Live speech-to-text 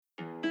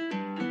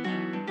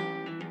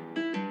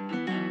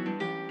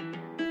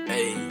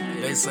Hey,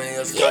 they say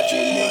us country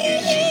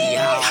niggas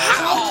G-How.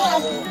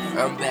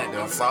 I'm back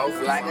and forth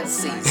like a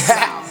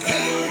seesaw.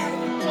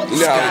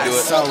 You know how we do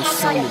it.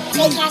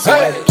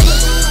 Hey.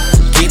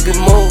 Keep it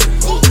moving,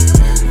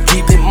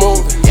 keep it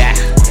moving, yeah.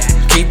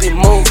 Keep it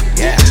moving,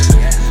 yeah.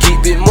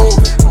 Keep it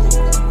moving.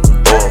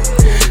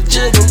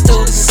 Jugging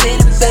through the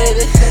city,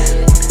 baby.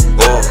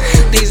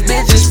 These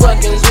bitches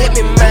fucking with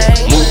me, man.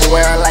 Move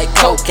around like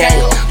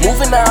cocaine,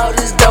 moving all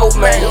this dope,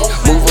 man.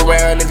 Move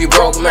around if you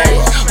broke, man.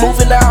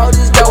 Moving all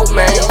this dope,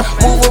 man.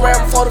 Move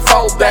around before the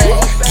folk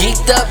bang.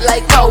 Geeked up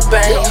like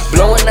Cobain,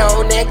 blowing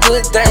on that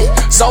good thing.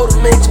 Soda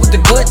mix with the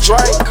good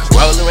drink.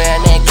 Roll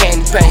around that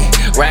candy paint,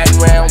 riding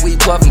around we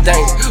puffin'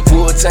 things.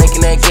 Full tank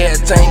in that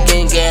gas tank,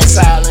 getting gas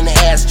all in the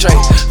ashtray.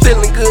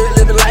 Feeling good,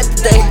 living life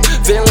today.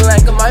 Feeling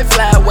like I might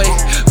fly away.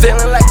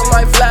 Feeling like I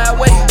might fly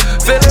away.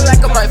 Feeling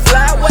like I might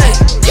fly away.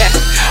 Yeah,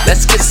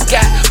 let's get the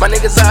sky. My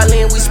niggas all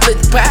in, we split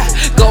the pie.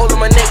 Gold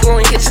on my neck,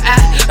 gon' hit your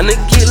eye. A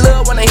nigga get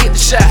love when I hit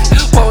the shot.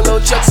 Polo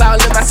trucks all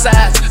in my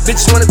sides.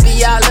 Bitches wanna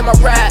be all in my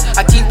ride.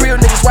 I keep real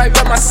niggas right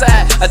by my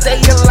side. A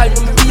day in life,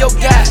 let me be your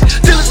guy.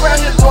 Dealers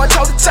around here going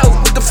toe to toe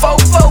with the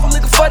 4-4,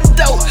 looking for the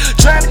dope.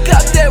 Trying to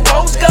cop that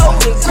rose gold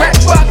and crack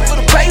rock for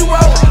the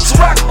payroll. So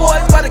rock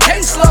boys by the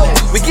caseload.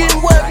 We getting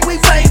what we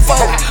pay for.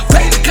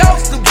 Pay the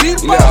cost to be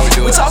the boss.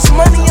 We talk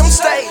some money on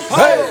stage.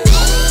 Hey.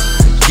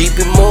 Keep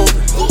it moving,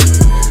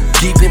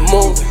 keep it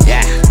moving,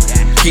 yeah.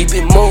 Keep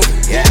it moving,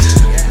 yeah.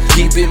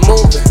 Keep it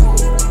moving.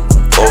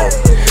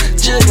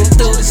 Jugging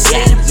through the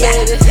city,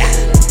 baby.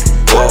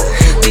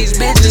 These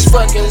bitches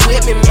fucking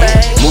with me,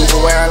 man. Move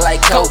around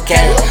like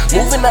cocaine,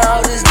 moving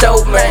all this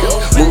dope, man.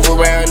 Move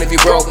around if you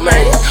broke,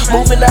 man.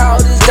 Moving all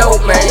this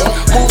dope, man.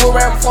 Move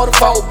around before the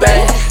folk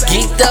bang.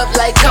 Geeked up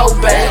like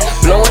Cobain,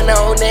 blowing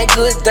on that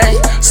good thing.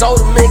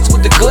 Soda mix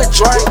with the good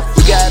drink.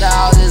 We got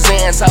all this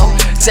Anzo,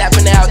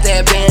 tapping out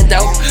that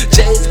bando.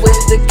 J's with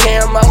the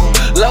camo,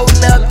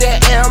 loading up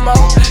that ammo.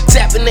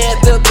 Tapping at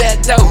the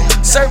back door,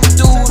 serving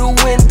through the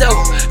window.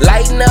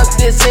 Lighting up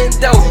this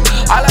endo.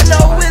 All I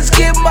know is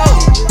get more.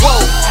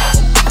 Whoa,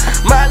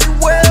 Molly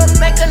World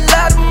make a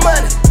lot of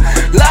money.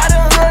 Lot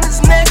of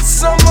hunters next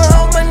summer,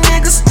 all my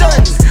niggas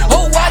stunning.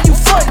 Oh, why you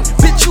funny?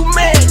 Bitch, you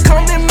mad?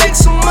 Come and make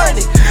some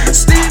money.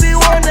 Stevie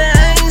Wonder,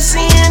 I ain't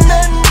seeing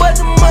nothing but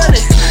the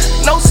money.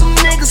 Know some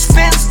niggas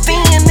fenced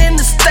in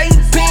the state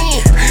pen.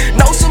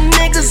 Know some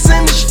niggas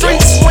in the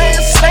streets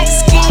wearing snake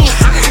skin.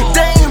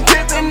 They ain't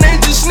pimpin', they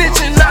just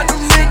snitching out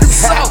them niggas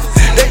soft.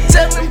 They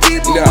telling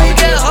people we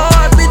get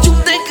hard, bitch, you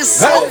think it's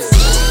soft.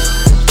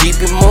 Keep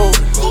it moving,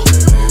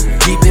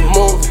 keep it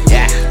moving,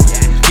 yeah.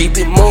 Keep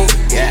it moving,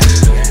 yeah.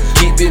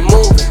 Keep it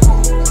moving.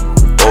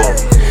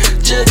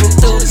 Jugging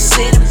through the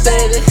city,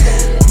 baby.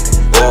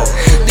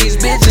 These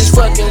bitches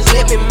fucking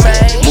with me,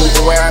 man. Move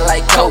around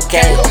like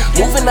cocaine,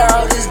 moving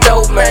all this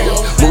dope, man.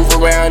 Move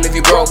around if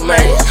you broke, man.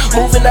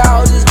 Moving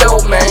all this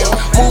dope, man.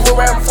 Move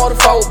around before the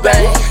folk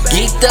bang.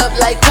 Geeked up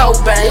like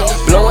Cobain,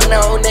 blowing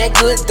on that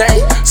good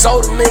thing.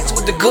 Soda mix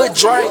with the good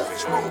drink.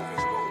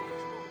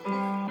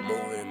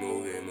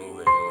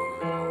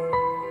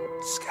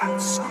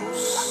 Scott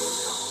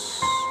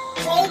Sauce.